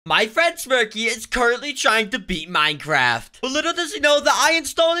My friend Smirky is currently trying to beat Minecraft. But little does he know that I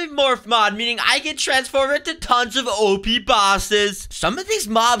installed a morph mod, meaning I can transform into tons of OP bosses. Some of these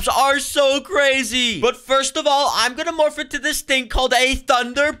mobs are so crazy. But first of all, I'm gonna morph into this thing called a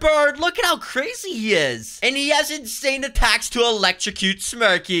Thunderbird. Look at how crazy he is. And he has insane attacks to electrocute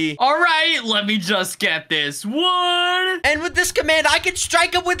Smirky. Alright, let me just get this one. And with this command, I can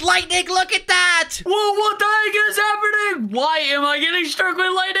strike him with lightning. Look at that. Whoa, what the heck is happening? Why am I getting struck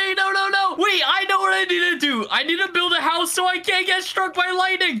with lightning? No. Wait, I know what I need to do. I need to build a house so I can't get struck by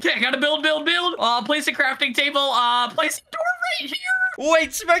lightning. Okay, I gotta build. Place a crafting table. Place a door right here.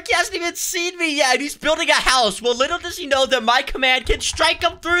 Wait, Smirky hasn't even seen me yet. He's building a house. Well, little does he know that my command can strike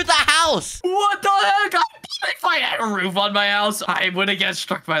him through the house. What the heck? If I had a roof on my house, I wouldn't get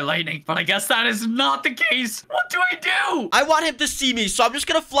struck by lightning. But I guess that is not the case. What do I do? I want him to see me, so I'm just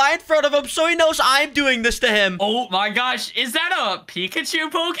gonna fly in front of him so he knows I'm doing this to him. Oh my gosh, is that a Pikachu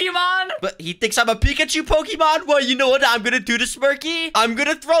Pokemon? But he thinks I'm a Pikachu Pokemon? Well, you know what I'm gonna do to Smirky? I'm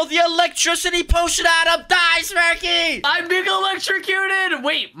gonna throw the electricity potion at him. Die, Smirky! I'm being electrocuted.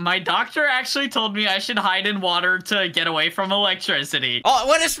 Wait, my doctor actually told me I should hide in water to get away from electricity. Oh,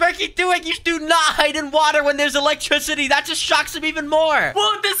 what is Smirky doing? You do not hide in water when there's electricity. That just shocks him even more.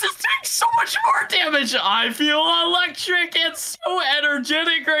 Well, this is doing so much more damage. I feel electric and so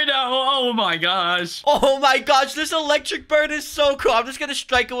energetic right now. Oh my gosh. Oh my gosh, this electric bird is so cool. I'm just gonna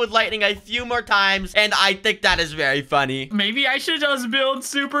strike it with lightning a few more times, and I think that is very funny. Maybe I should just build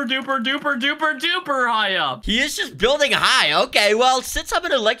super duper high up. He is just building high. Okay, well, since I'm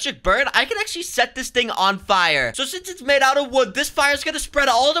an electric bird, I can actually set this thing on fire. So since it's made out of wood, this fire is gonna spread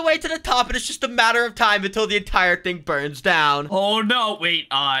all the way to the top, and it's just a matter of time until the entire thing burns down. Oh no, wait,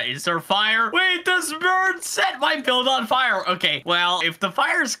 is there fire? Wait, this bird set my build on fire. Okay, well, if the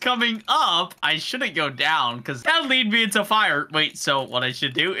fire's coming up, I shouldn't go down, because that'll lead me into fire. Wait, so what I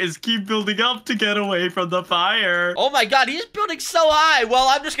should do is keep building up to get away from the fire. Oh my god, he's building so high. Well,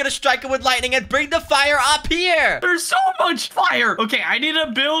 I'm just gonna strike it with lightning and bring the fire up here. There's so much fire. Okay, I need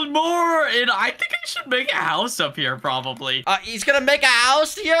to build more, and I think I should make a house up here, probably. He's gonna make a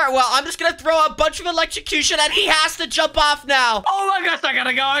house here? Well, I'm just gonna throw a bunch of electrocution, and he has to jump off now. Oh my gosh, I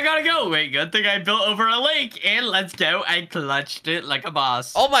gotta go. Wait, good thing I built over a lake, and let's go. I clutched it like a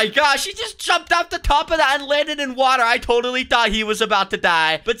boss. Oh my gosh, he just jumped off the top of that and landed in water. I totally thought he was about to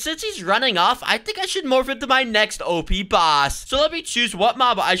die. But since he's running off, I think I should morph into my next OP boss. So let me choose what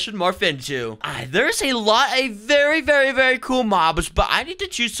mob I should morph into. There's a lot of very cool mobs, but I need to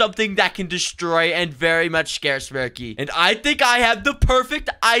choose something that can destroy and very much scare Smirky. And I think I have the perfect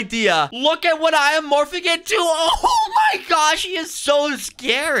idea. Look at what I am morphing into. Oh my gosh, he is so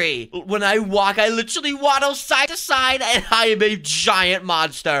scary. When I walk, I literally waddle side to side, and I am a giant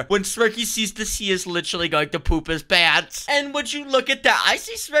monster. When Smirky sees this, he is literally going to poop his pants. And would you look at that? I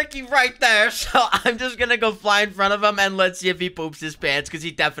see Smirky right there, so I'm just gonna go fly in front of him, and let's see if he poops his pants, because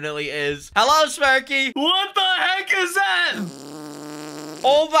he definitely is. Hello, Smirky. What the heck is that?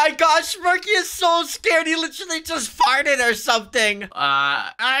 Oh my gosh, Smirky is so scared. He literally just farted or something.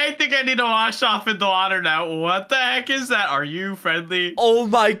 I think I need to wash off in the water now. What the heck is that? Are you friendly? Oh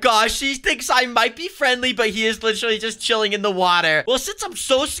my gosh, he thinks I might be friendly, but he is literally just chilling in the water. Well, since I'm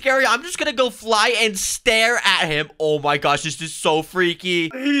so scary, I'm just gonna go fly and stare at him. Oh my gosh, this is so freaky.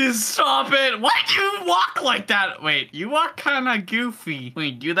 Please stop it. Why do you walk like that? Wait, you walk kind of goofy.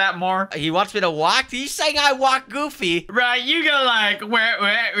 Wait, do that more? He wants me to walk? He's saying I walk goofy. Right, you go like, where?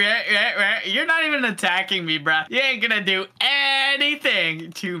 You're not even attacking me, bruh. You ain't gonna do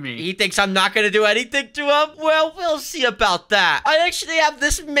anything to me. He thinks I'm not gonna do anything to him? Well, we'll see about that. I actually have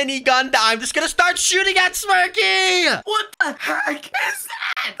this minigun that I'm just gonna start shooting at Smirky. What the heck is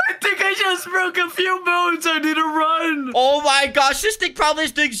that? I think I just broke a few bones. I need to run. Oh my gosh, this thing probably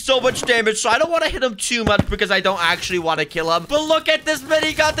is doing so much damage, so I don't want to hit him too much because I don't actually want to kill him. But look at this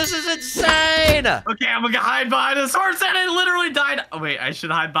minigun. This is insane. Okay, I'm gonna hide behind this horse, and it literally died. Oh, wait, I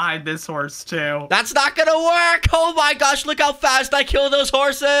should hide behind this horse too. That's not gonna work. Oh my gosh, look how fast I kill those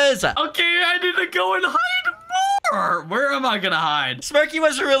horses. Okay, I need to go and hide more. Where am I gonna hide? Smirky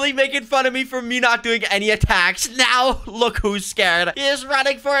was really making fun of me for me not doing any attacks. Now, look who's scared. He is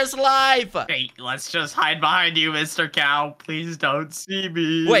running for his life. Hey, let's just hide behind you, Mr. Cow. Please don't see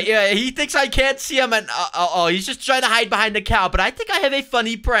me. Wait, he thinks I can't see him, and he's just trying to hide behind the cow, but I think I have a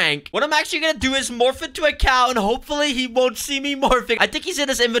funny prank. What I'm actually gonna do is morph into a cow, and hopefully he won't see me morphing. I think he's in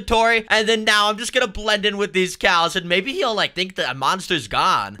his inventory, and then now I'm just gonna blend in with these cows, and maybe he'll, like, think that a monster's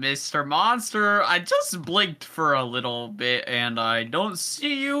gone. Mr. Monster, I just blinked for a a little bit and I don't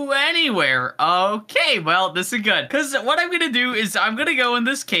see you anywhere. Okay, well, this is good. Because what I'm going to do is I'm going to go in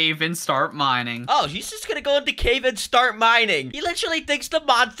this cave and start mining. Oh, he's just going to go in the cave and start mining. He literally thinks the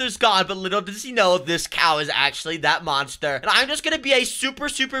monster's gone, but little does he know this cow is actually that monster. And I'm just going to be a super,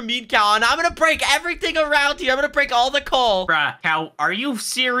 super mean cow, and I'm going to break everything around here. I'm going to break all the coal. Bruh, cow, are you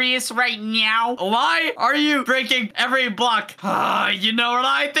serious right now? Why are you breaking every block? You know what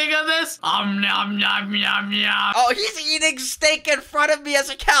I think of this? Nom, nom, nom, nom. Oh, he's eating steak in front of me as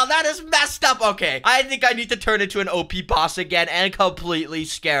a cow. That is messed up. Okay, I think I need to turn into an OP boss again and completely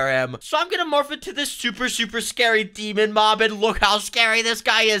scare him. So I'm going to morph into this super, super scary demon mob, and look how scary this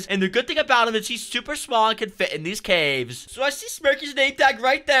guy is. And the good thing about him is he's super small and can fit in these caves. So I see Smirky's name tag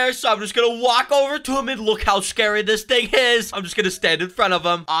right there, so I'm just going to walk over to him, and look how scary this thing is. I'm just going to stand in front of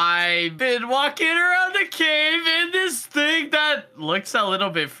him. I've been walking around the cave, and this thing that looks a little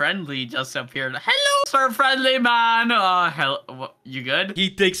bit friendly just appeared. Hello, sir, friendly man. Hello, you good? He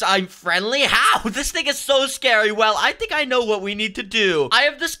thinks I'm friendly? How? This thing is so scary. Well, I think I know what we need to do. I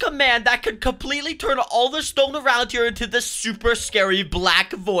have this command that could completely turn all the stone around here into this super scary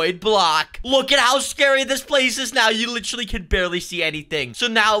black void block. Look at how scary this place is now. You literally can barely see anything. So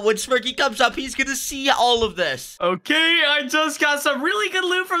now when Smirky comes up, he's gonna see all of this. Okay, I just got some really good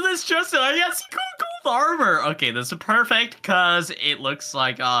loot from this chest, and I got some cool armor. Okay, this is perfect because it looks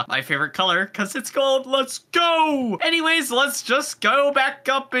like my favorite color because it's gold. Let's go. Anyways, let's just go back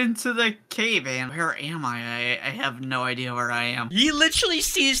up into the cave. And where am I? I have no idea where I am. He literally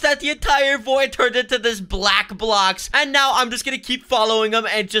sees that the entire void turned into this black blocks, and now I'm just gonna keep following him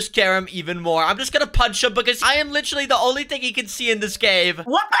and just scare him even more. I'm just gonna punch him because I am literally the only thing he can see in this cave.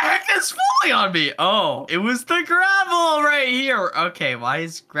 What the heck is falling on me? Oh, it was the gravel right here. Okay, why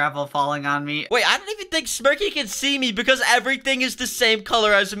is gravel falling on me? Wait, I don't even think Smirky can see me because everything is the same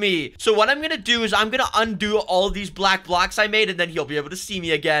color as me. So what I'm gonna do is I'm gonna undo all these black blocks I made, and then he'll be able to see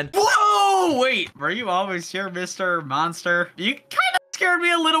me again. Whoa! Wait, were you always here, Mr. Monster? You kind of scared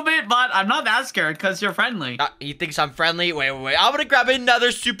me a little bit, but I'm not that scared because you're friendly. He thinks I'm friendly? Wait. I'm gonna grab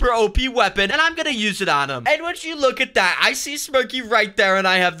another super OP weapon, and I'm gonna use it on him. And once you look at that, I see Smirky right there, and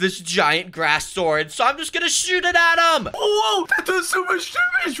I have this giant grass sword. So I'm just gonna shoot it at him. Whoa, that does so much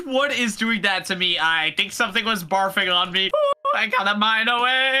damage. What is doing that to me? I think something was barfing on me. I gotta mine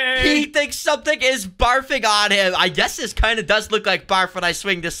away. He thinks something is barfing on him. I guess this kind of does look like barf when I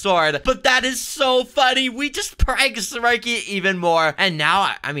swing the sword. But that is so funny. We just pranked Smirky even more. And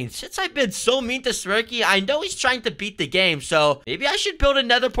now, I mean, since I've been so mean to Smirky, I know he's trying to beat the game. So maybe I should build a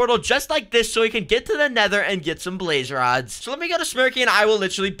nether portal just like this so he can get to the nether and get some blaze rods. So let me go to Smirky and I will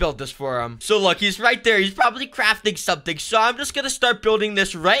literally build this for him. So look, he's right there. He's probably crafting something. So I'm just going to start building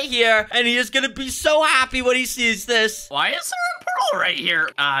this right here. And he is going to be so happy when he sees this. Why is there a portal right here?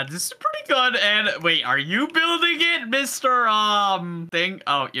 This is pretty good. And wait, are you building it, Mr. thing?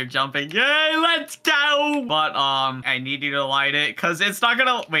 Oh, you're jumping. Yay, let's go. But I need you to light it because it's not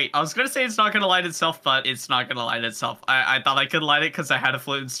gonna wait. I was gonna say it's not gonna light itself, but it's not gonna light itself. I thought I could light it because I had a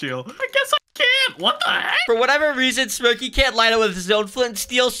flint and steel. I guess I can't. What the heck? For whatever reason, Smirky can't light it with his own flint and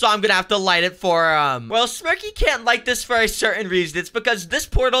steel, so I'm gonna have to light it for well, Smirky can't light this for a certain reason. It's because this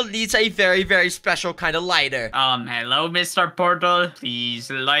portal needs a very, very special kind of lighter. Hello, Mr. Portal. Please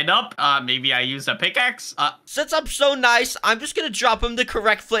light up. Maybe I use a pickaxe. Since I'm so nice, I'm just gonna drop him the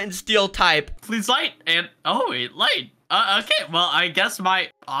correct flint and steel type. Please light. And oh, it light. Okay, well, I guess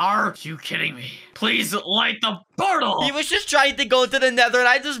are you kidding me? Please light the portal. He was just trying to go to the nether, and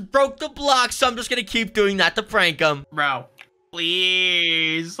I just broke the block, so I'm just gonna keep doing that to prank him. Bro,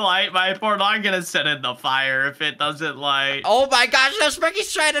 please light my portal. I'm gonna set it in the fire if it doesn't light. Oh my gosh, no,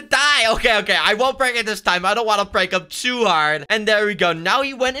 Smirky's trying to die. Okay, I won't break it this time. I don't want to break him too hard. And there we go. Now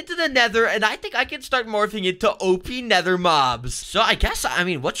he went into the nether, and I think I can start morphing into OP nether mobs. So I guess, I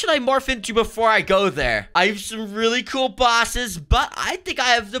mean, what should I morph into before I go there? I have some really cool bosses, but I think I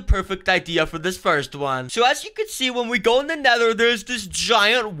have the perfect idea for this first one. So as you can see, when we go in the nether, there's this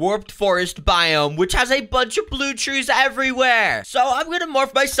giant warped forest biome, which has a bunch of blue trees everywhere. So I'm gonna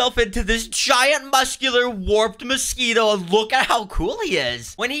morph myself into this giant muscular warped mosquito, and look at how cool he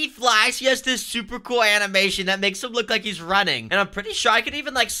is. When he flies, he has this super cool animation that makes him look like he's running. And I'm pretty sure I could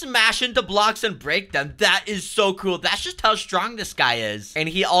even like smash into blocks and break them. That is so cool. That's just how strong this guy is. And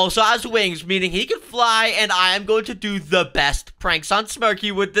he also has wings, meaning he can fly, and I am going to do the best pranks on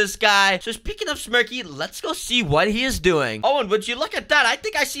Smirky with this guy. So speaking of Smirky, let's go see what he is doing. Oh, and would you look at that? I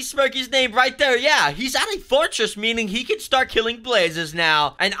think I see Smirky's name right there. Yeah, he's at a fortress, meaning he can start killing blazes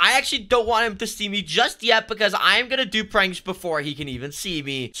now. And I actually don't want him to see me just yet because I'm gonna do pranks before he can even see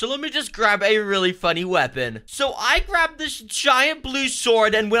me. So let me just grab a really funny weapon. So I grab this giant blue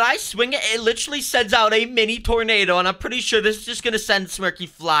sword, and when I swing it, it literally sends out a mini tornado, and I'm pretty sure this is just gonna send Smirky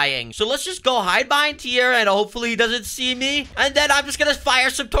flying. So let's just go hide behind here, and hopefully he doesn't see me. And then I'm just gonna fire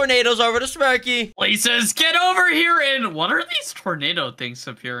some tornadoes over to Smirky. Blazes, get over here! And what are these tornado things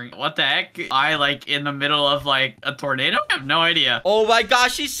appearing? What the heck? I like in the middle of like a tornado? I have no idea. Oh my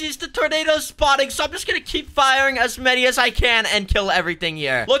gosh, he sees the tornado spotting, so I'm just gonna keep firing as many as I can and kill everything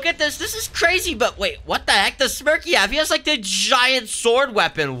here. Look at this. This is crazy, but wait, what the heck does Smirky have? He has like the giant sword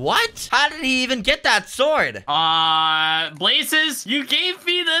weapon. What? How did he even get that sword? Blazes, you gave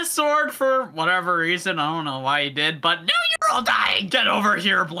me this sword for whatever reason. I don't know why you did, but now you're all dying. Get over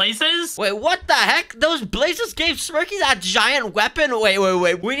here, Blazes. Wait, what the heck? Those blazes gave Smirky that giant weapon? Wait.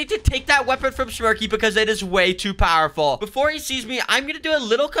 We need to take that weapon from Smirky because it is way too powerful. Before he sees me, I'm gonna do a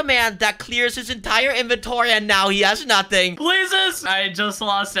little command that clears his entire inventory, and now he has nothing. Blazes, I just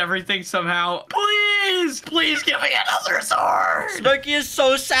lost everything somehow. Please give me another sword. Smirky is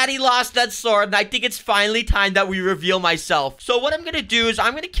so sad he lost that sword, and I think it's finally time that we reveal myself. So what I'm gonna do is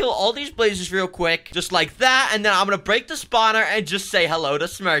I'm gonna kill all these blazes real quick, just like that, and then I'm gonna break the spawner and just say hello to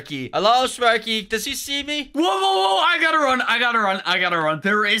Smirky. Hello, Smirky. Does he see me? Whoa, I gotta run.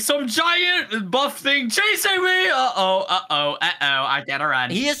 There is some giant buff thing chasing me. I gotta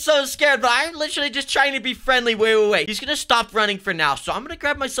run. He is so scared, but I'm literally just trying to be friendly. Wait. He's gonna stop running for now, so I'm gonna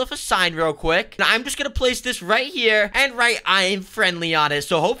grab myself a sign real quick, and I'm just gonna place this right here, and right, I am friendly on it,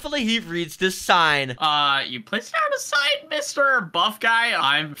 so hopefully he reads this sign. You placed down a sign, Mr. Buff Guy?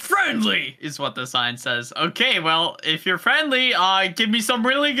 I'm friendly, is what the sign says. Okay, well, if you're friendly, give me some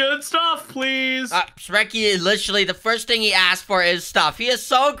really good stuff, please. Smirky, literally, the first thing he asked for is stuff. He is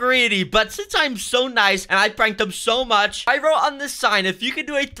so greedy, but since I'm so nice, and I pranked him so much, I wrote on this sign, if you can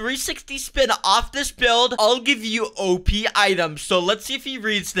do a 360 spin off this build, I'll give you OP items. So let's see if he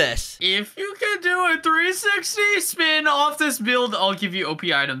reads this. If you can do a 360 spin off this build, I'll give you OP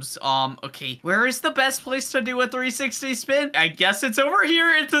items. Okay, where is the best place to do a 360 spin? I guess it's over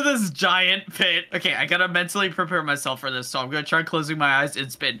here into this giant pit. Okay, I gotta mentally prepare myself for this, so I'm gonna try closing my eyes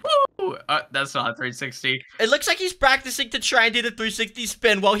and spin. Woo! That's not a 360. It looks like he's practicing to try and do the 360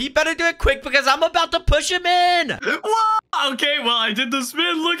 spin. Well, he better do it quick because I'm about to push him in. Whoa! Okay, well, I did the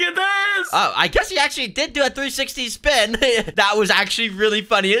spin. Look at this. Oh, I guess he actually did do a 360 spin. That was actually really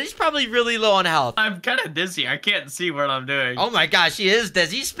funny. He's probably really low on health. I'm kind of dizzy. I can't see what I'm doing. Oh my gosh, he is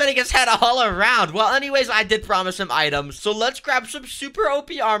dizzy. He's spinning his head all around. Well, anyways, I did promise him items. So let's grab some super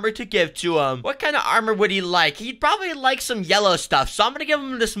OP armor to give to him. What kind of armor would he like? He'd probably like some yellow stuff. So I'm going to give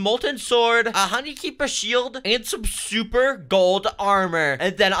him this molten sword, a honeykeeper shield, and some super gold armor.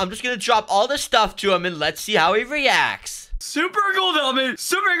 And then I'm just going to drop all this stuff to him and let's see how he reacts. Super gold helmet,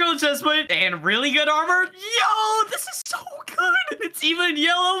 super gold chestplate, and really good armor. Yo, this is so good. It's even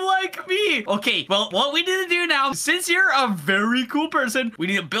yellow like me. Okay, well, what we need to do now, since you're a very cool person, we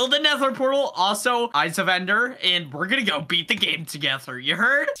need to build a nether portal, also Eyes of Ender, and we're gonna go beat the game together. You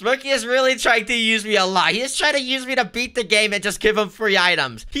heard? Smirky is really trying to use me a lot. He is trying to use me to beat the game and just give him free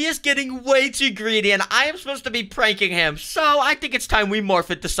items. He is getting way too greedy, and I am supposed to be pranking him. So I think it's time we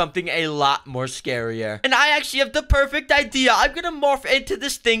morph it to something a lot more scarier. And I actually have the perfect idea. I'm gonna morph into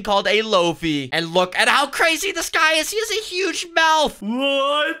this thing called a Loafy. And look at how crazy this guy is. He has a huge mouth.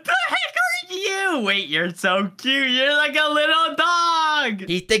 What the heck are you? Wait, you're so cute. You're like a little dog.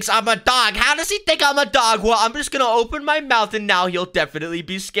 He thinks I'm a dog. How does he think I'm a dog? Well, I'm just gonna open my mouth and now he'll definitely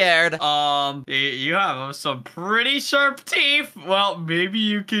be scared. You have some pretty sharp teeth. Well, maybe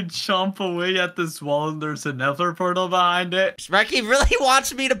you can chomp away at this wall and there's a nether portal behind it. Smirky really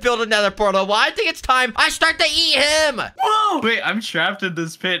wants me to build a nether portal. Well, I think it's time I start to eat him. Whoa! Wait, I'm trapped in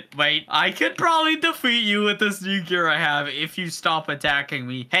this pit. Wait, I could probably defeat you with this new gear I have if you stop attacking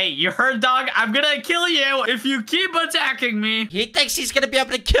me. Hey, you heard, dog? I'm gonna kill you if you keep attacking me. He thinks he's gonna be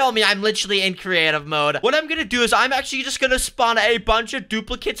able to kill me. I'm literally in creative mode. What I'm gonna do is I'm actually just gonna spawn a bunch of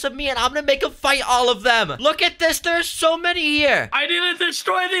duplicates of me and I'm gonna make him fight all of them. Look at this. There's so many here. I need to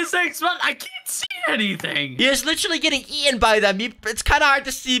destroy these things, but I can't see anything. He is literally getting eaten by them. It's kind of hard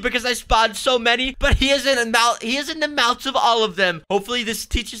to see because I spawned so many, but he is in the mouths of all of them. Hopefully this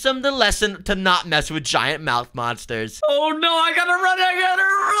teaches them the lesson to not mess with giant mouth monsters. Oh no, I gotta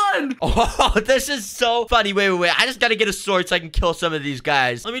run. Oh, this is so funny. Wait. I just gotta get a sword so I can kill some of these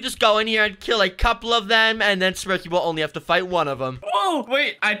guys. Let me just go in here and kill a couple of them, and then Smirky will only have to fight one of them. Whoa,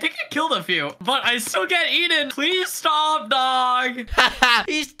 wait, I think I killed a few, but I still get eaten. Please stop, dog.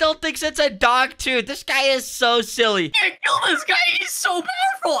 He still thinks it's a dog too. This guy is so silly. I can't kill this guy. He's so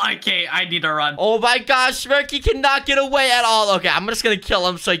powerful. I need to run. Oh my gosh, Smirky cannot get away at all. Okay, I'm just gonna kill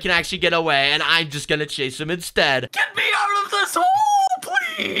him so he can actually get away, and I'm just gonna chase him instead. Get me out of this hole,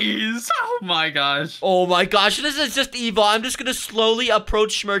 please. Oh my gosh. Oh my gosh, this is just evil. I'm just gonna slowly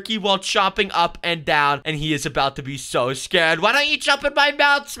approach Smirky while chopping up and down, and he is about to be so scared. Why don't you jump in my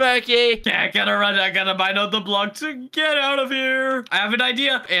mouth, Smirky? Yeah, I gotta run. I gotta mine out the block to get out of here. I have an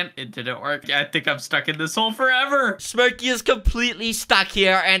idea, and it didn't work. I think I'm stuck in this hole forever. Smirky is completely stuck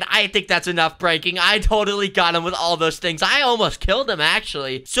here, and I think that's enough breaking. I totally got him with all those things. I almost killed him,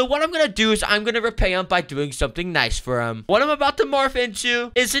 actually. So what I'm gonna do is I'm gonna repay him by doing something nice for him. What I'm about to morph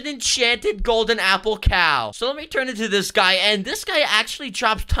into is an enchanted golden apple cow. So let me turn into this guy, and this guy actually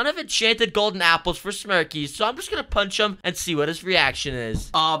drops a ton of enchanted golden apples for Smirky. So I'm just gonna punch him and see what his reaction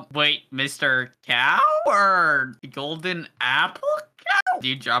is. Wait, Mr. Cow or golden apple? Do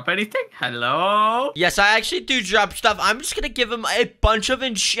you drop anything? Hello? Yes, I actually do drop stuff. I'm just gonna give him a bunch of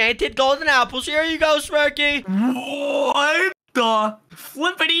enchanted golden apples. Here you go, Smirky. What the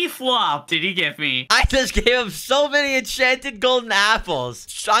flippity flop did he give me? I just gave him so many enchanted golden apples.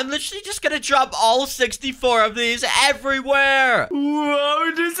 So I'm literally just gonna drop all 64 of these everywhere.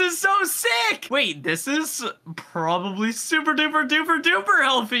 Whoa, this is so sick. Wait, this is probably super duper duper duper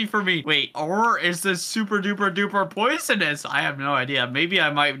healthy for me. Wait, or is this super duper duper poisonous? I have no idea. Maybe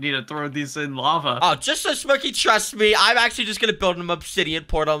I might need to throw these in lava. Oh, just so Smirky trusts me, I'm actually just gonna build an obsidian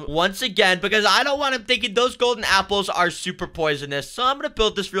portal once again because I don't want him thinking those golden apples are super poisonous. So I'm gonna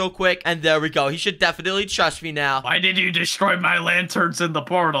build this real quick, and there we go. He should definitely trust me now. Why did you destroy my lanterns in the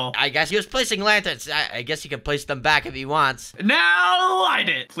portal? I guess he was placing lanterns. I guess he can place them back if he wants. Now light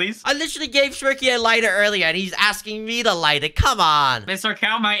it, please. I literally gave Smirky a lighter earlier, and he's asking me to light it. Come on. Mr.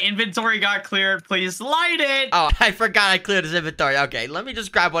 Cow, my inventory got cleared. Please light it. Oh, I forgot I cleared his inventory. Okay, let me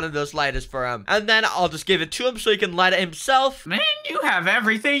just grab one of those lighters for him, and then I'll just give it to him so he can light it himself. Man, you have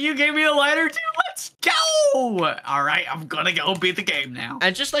everything. You gave me a lighter too. Let's go. All right, I'm gonna go beat the game now.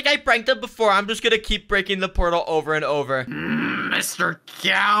 And just like I pranked him before, I'm just gonna keep breaking the portal over and over. Mr.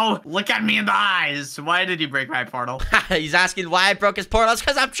 Cow, look at me in the eyes. Why did you break my portal? He's asking why I broke his portal. It's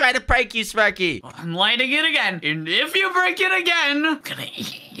because I'm trying to prank you, Smirky. Well, I'm lighting it again. And if you break it again, I'm gonna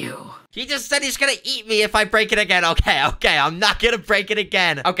eat you. He just said he's gonna eat me if I break it again. Okay, I'm not gonna break it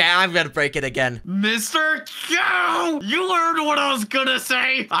again. Okay, I'm gonna break it again. Mr. Cow, you learned what I was gonna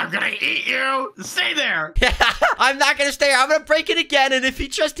say. I'm gonna eat you. Stay there. I'm not gonna stay here. I'm gonna break it again, and if he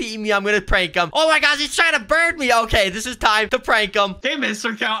tries to eat me, I'm gonna prank him. Oh my gosh, he's trying to burn me. Okay, this is time to prank him. Hey,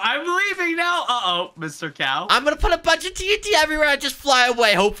 Mr. Cow, I'm leaving now. Uh-oh, Mr. Cow. I'm gonna put a bunch of TNT everywhere and just fly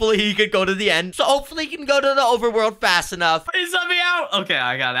away. Hopefully, he could go to the end. So hopefully, he can go to the overworld fast enough. Please let me out. Okay,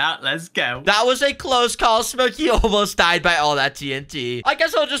 I got out. Let's go. That was a close call. Smirky almost died by all that TNT. I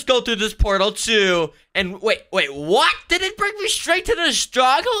guess I'll just go through this portal too. And wait, what? Did it bring me straight to the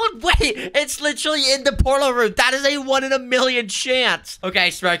stronghold? Wait, it's literally in the portal room. That is a 1 in a million chance. Okay,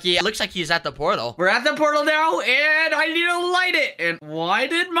 Smirky, it looks like he's at the portal. We're at the portal now, and I need to light it. And why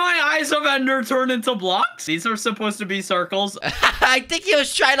did my eyes of Ender turn into blocks? These are supposed to be circles. I think he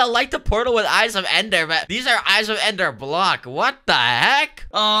was trying to light the portal with eyes of Ender, but these are eyes of Ender block. What the heck?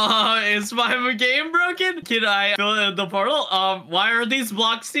 Is my game broken? Can I fill in the portal? Why are these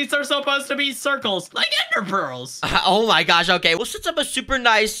blocks? These are supposed to be circles. Like Ender pearls. Oh my gosh, okay. Well, since I'm a super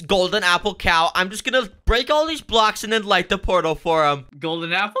nice golden apple cow, I'm just gonna break all these blocks and then light the portal for him.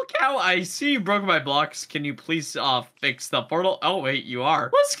 Golden apple cow, I see you broke my blocks. Can you please fix the portal? Oh wait, you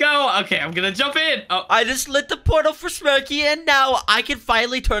are. Let's go. Okay, I'm gonna jump in. Oh, I just lit the portal for Smirky, and now I can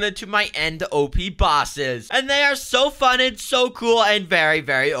finally turn into my end OP bosses. And they are so fun and so cool and very,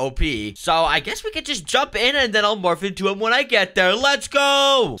 very OP. So I guess we could just jump in and then I'll morph into him when I get there. Let's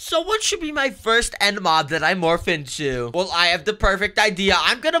go. So what should be my first end end mob that I morph into? Well, I have the perfect idea.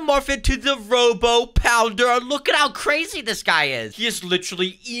 I'm gonna morph into the Robo Pounder. Look at how crazy this guy is. He is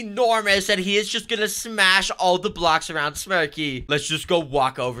literally enormous, and he is just gonna smash all the blocks around Smirky. Let's just go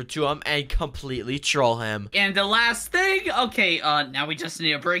walk over to him and completely troll him. And the last thing, okay, now we just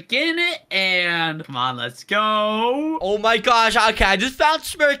need to break in it, and come on, let's go. Oh my gosh, okay, I just found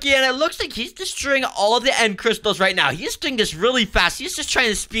Smirky, and it looks like he's destroying all of the end crystals right now. He's doing this really fast. He's just trying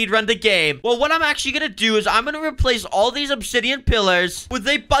to speedrun the game. Well, what I'm actually gonna do is I'm gonna replace all these obsidian pillars with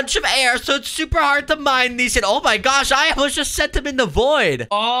a bunch of air, so it's super hard to mine these. And oh my gosh, I almost just sent him in the void.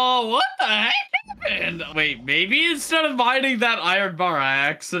 Oh, what the heck? And wait, maybe instead of mining that iron bar, I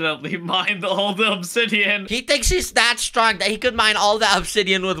accidentally mined all the obsidian. He thinks he's that strong that he could mine all the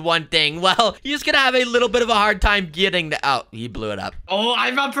obsidian with one thing. Well, he's gonna have a little bit of a hard time getting the... Oh, he blew it up. Oh,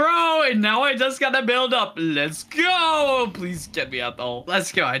 I'm a pro, and now I just gotta build up. Let's go. Please get me out the hole.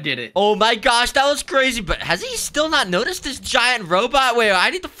 Let's go, I did it. Oh my gosh, that was crazy. But has he still not noticed this giant robot? Wait, I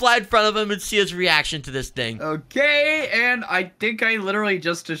need to fly in front of him and see his reaction to this thing. Okay, and I think I literally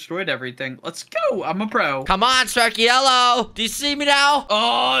just destroyed everything. Let's go. I'm a pro. Come on, Smirky. Hello. Do you see me now?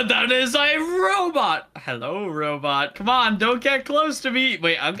 Oh, that is a robot. Hello, robot. Come on, don't get close to me.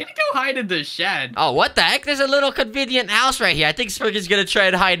 Wait, I'm gonna go hide in the shed. Oh, what the heck? There's a little convenient house right here. I think Smirky's gonna try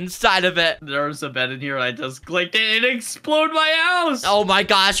and hide inside of it. There's a bed in here. I just clicked it and explode my house. Oh my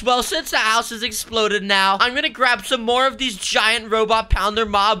gosh. Well, since the house has exploded now, I'm gonna grab some more of these giant robot pounder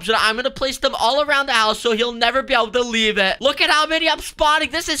mobs, and I'm gonna place them all around the house so he'll never be able to leave it. Look at how many I'm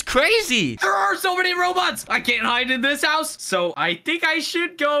spawning. This is crazy. There are so many robots. I can't hide in this house, so I think I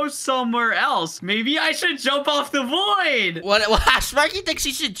should go somewhere else. Maybe I should jump off the void. What? Smirky thinks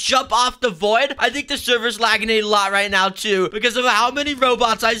he should jump off the void? I think the server's lagging a lot right now, too, because of how many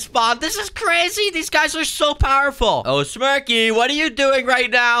robots I spawned. This is crazy. These guys are so powerful. Oh, Smirky, what are you doing right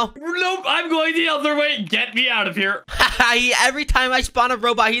now? Nope, I'm going the other way. Get me out of here. Every time I spawn a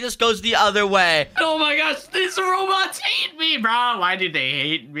robot, he just goes the other way. Oh my gosh, these robots hate me, bro. Why do they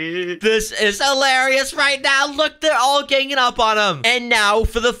hate me? This is hilarious right now. Look, they're all ganging up on him. And now,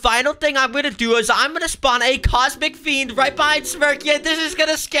 for the final thing I'm going to do is I'm going to spawn a cosmic fiend right behind Smirky, and this is going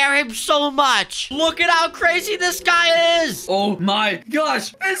to scare him so much. Look at how crazy this guy is. Oh my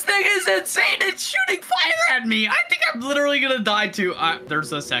gosh, this thing is insane. It's shooting fire at me. I think I'm literally going to die too.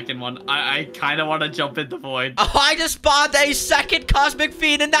 There's a second one. I kind of want to jump in the void. Oh, I just spawned a second cosmic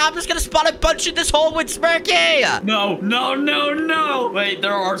fiend, and now I'm just going to spawn a bunch in this hole with Smirky. No, no, no, no. Wait,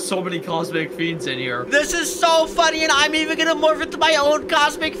 there are so many cosmic fiends in here. This is so funny, and I'm even gonna morph into my own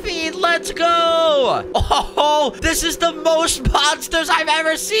cosmic fiend. Let's go. Oh, this is the most monsters I've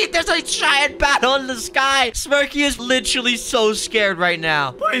ever seen. There's a giant battle in the sky. Smirky is literally so scared right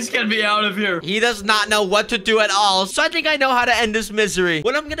now. Please get me out of here. He does not know what to do at all, so I think I know how to end this misery.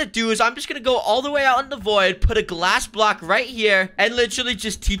 What I'm gonna do is I'm just gonna go all the way out in the void, put a glass block right here, and literally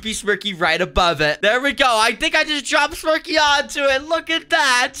just TP Smirky right above it. There we go. I think I just dropped Smirky onto it. Look at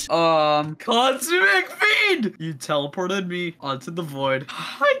that. Cosmic Fiend! You teleported me onto the void.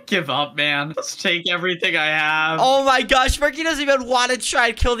 I give up, man. Let's take everything I have. Oh my gosh, Smirky doesn't even want to try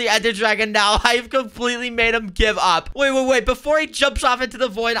and kill the Ender Dragon now. I've completely made him give up. Wait. Before he jumps off into the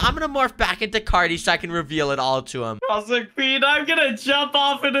void, I'm gonna morph back into Carty so I can reveal it all to him. Cosmic Fiend, I'm gonna jump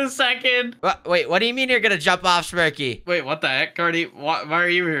off in a second. Wait, what do you mean you're gonna jump off, Smirky? Wait, what the heck, Carty? Why are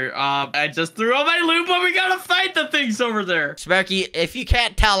you here? I just threw all my loot, but we gotta fight the things over there. Smirky, if you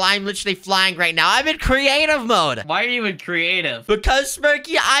can't tell, I'm literally flying right now. I'm in creative mode. Why are you in creative? Because,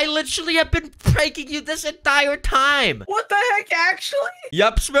 Smirky, I literally have been pranking you this entire time. What the heck, actually?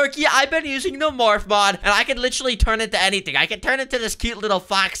 Yup, Smirky, I've been using the morph mod, and I can literally turn into anything. I can turn into this cute little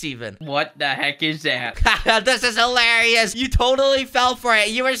fox even. What the heck is that? This is hilarious. You totally fell for it.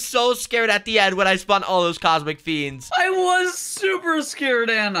 You were so scared at the end when I spawned all those cosmic fiends. I was super scared,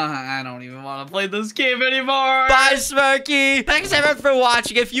 and I don't even want to play this game anymore. Bye, Smirky. Thanks, everyone, for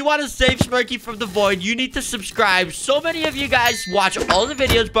watching. If you want to save Smirky from the void, you need to subscribe. So many of you guys watch all the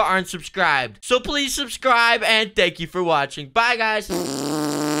videos but aren't subscribed. So please subscribe, and thank you for watching. Bye, guys.